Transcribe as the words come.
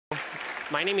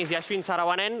My name is Yashwin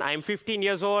Saravanan. I'm 15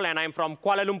 years old and I'm from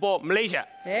Kuala Lumpur, Malaysia.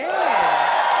 Hey.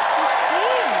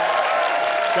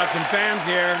 Got some fans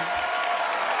here.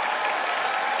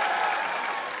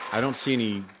 I don't see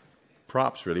any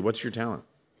props, really. What's your talent?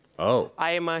 Oh.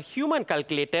 I am a human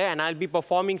calculator and I'll be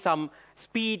performing some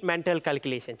speed mental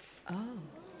calculations. Oh.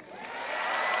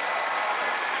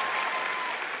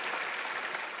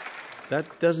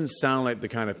 That doesn't sound like the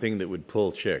kind of thing that would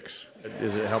pull chicks.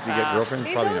 Does it help you get girlfriends?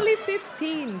 He's Probably only not.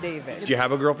 15, David. Do you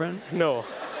have a girlfriend? No.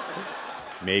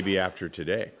 Maybe after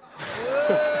today.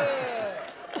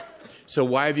 So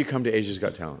why have you come to Asia's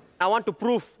Got Talent? I want to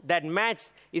prove that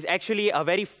maths is actually a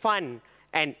very fun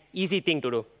and easy thing to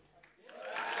do.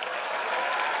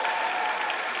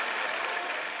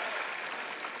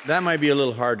 That might be a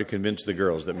little hard to convince the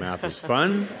girls that math is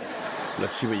fun.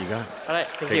 Let's see what you got. All right,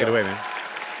 thank Take you. it away, man.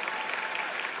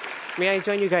 May I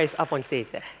join you guys up on stage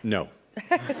there? No.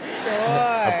 Sure.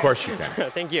 Of course you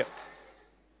can. Thank you.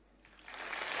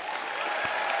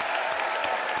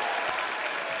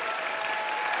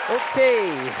 Okay,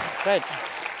 right.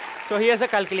 So here's a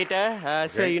calculator.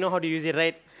 So you know how to use it,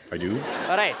 right? I do.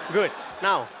 All right, good.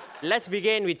 Now, let's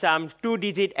begin with some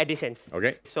two-digit additions.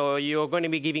 Okay. So you're going to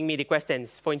be giving me the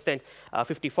questions. For instance,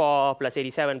 54 plus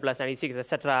 87 plus 96,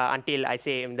 etc. until I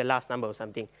say the last number or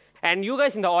something. And you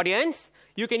guys in the audience,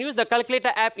 you can use the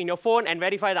calculator app in your phone and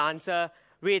verify the answer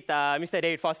with Mr.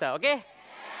 David Foster, okay?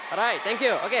 All right, thank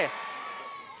you. Okay.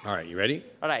 All right, you ready?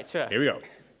 All right, sure. Here we go.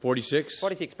 46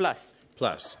 46 plus.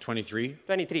 plus 23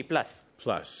 23 plus.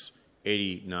 plus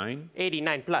 89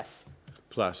 89 plus.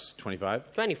 plus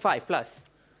 25 25 plus.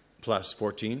 plus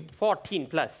 14 14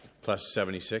 plus. plus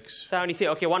 76 76.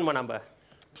 Okay, one more number.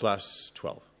 plus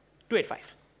 12. 285.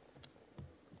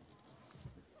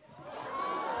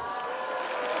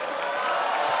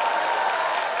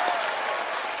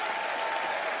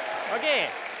 Okay.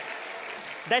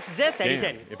 That's just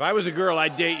addition. Damn. If I was a girl,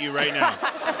 I'd date you right now.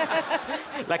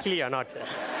 Luckily, you're not, sir.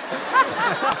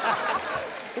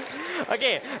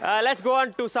 Okay, let's go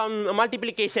on to some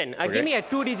multiplication. Okay. Give me a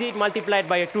two-digit multiplied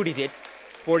by a two-digit.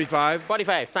 45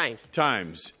 45 times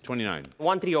times 29.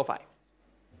 1305.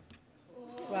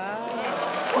 Wow.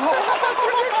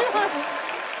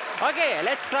 Okay,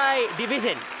 let's try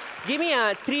division. Give me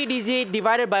a three-digit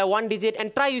divided by one digit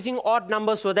and try using odd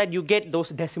numbers so that you get those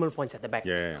decimal points at the back.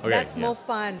 Yeah. Okay. That's more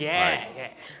fun. Yeah, yeah.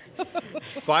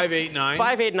 589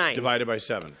 589. divided by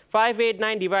 7.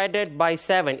 589 divided by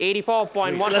 7.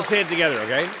 84.1. Let's say it together,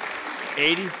 okay?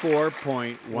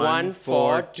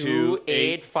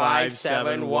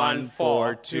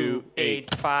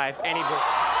 84.14285714285. Any book.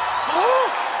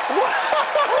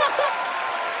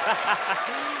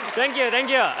 Thank you, thank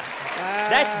you.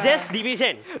 That's just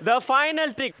division. The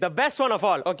final trick, the best one of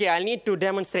all. Okay, I'll need to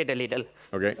demonstrate a little.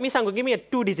 Okay. Miss Angu, give me a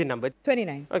two-digit number.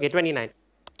 29. Okay, 29.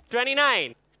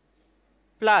 29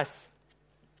 plus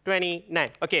 29.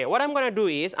 Okay, what I'm going to do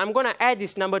is, I'm going to add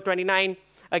this number 29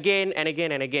 again and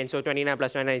again and again. So 29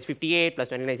 plus 29 is 58, plus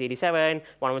 29 is 87,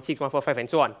 116, 145, and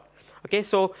so on. Okay,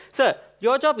 so, sir,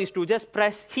 your job is to just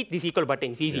hit this equal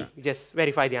button. It's easy. Yeah. Just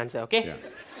verify the answer, okay? Yeah.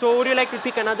 So would you like to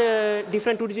pick another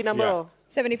different two-digit number? Yeah. Or?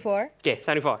 74. Okay,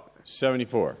 74.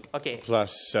 74 Okay.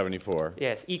 plus 74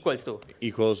 Yes, equals to.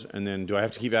 equals, and then do I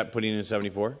have to keep putting in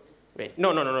 74? Wait, no.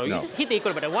 You No. just hit the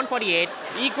equal button. 148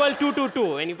 equal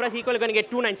 222. And you press equal, you're going to get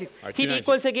 296. Right, Hit 296.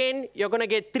 equals again, you're going to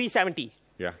get 370.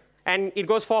 Yeah. And it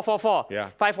goes 444. Yeah.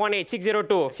 518,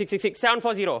 602, 666,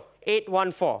 740,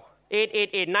 814.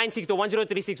 888 962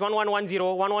 1036 1110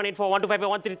 1184 1255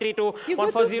 1332 You go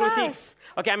too 1406.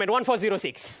 Okay, I'm at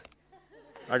 1406.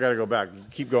 I got to go back.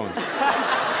 Keep going.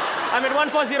 I'm at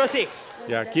 1406.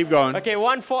 Yeah, keep going. Okay,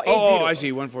 1480. Oh, I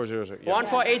see. 1406. Yeah.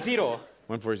 1480.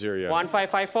 140, yeah.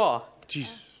 1554.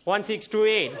 Jesus.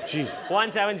 1628. Jesus.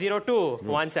 1702,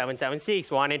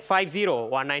 1776, 1850,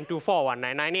 1924,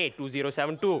 1998,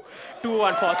 2072,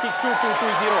 2146,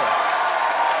 2220.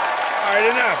 All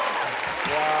right, enough.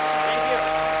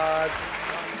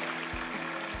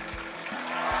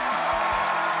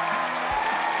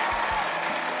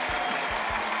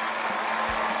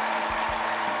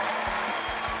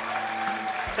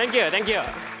 Thank you, thank you.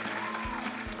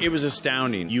 It was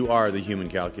astounding. You are the human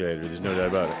calculator. There's no doubt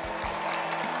about it.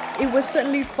 It was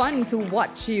certainly fun to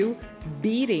watch you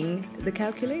beating the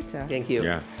calculator. Thank you.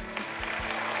 Yeah.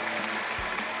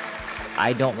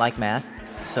 I don't like math,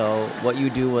 so what you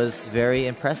do was very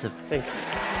impressive. Thank you.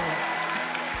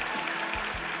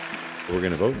 We're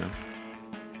going to vote now.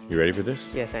 You ready for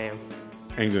this? Yes, I am.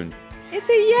 Engun. It's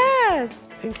a yes.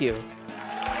 Thank you.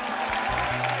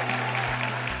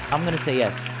 I'm gonna say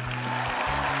yes.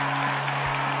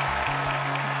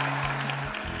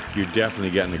 you're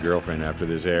definitely getting a girlfriend after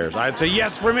this airs. I'd say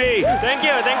yes for me. Thank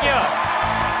you, thank you.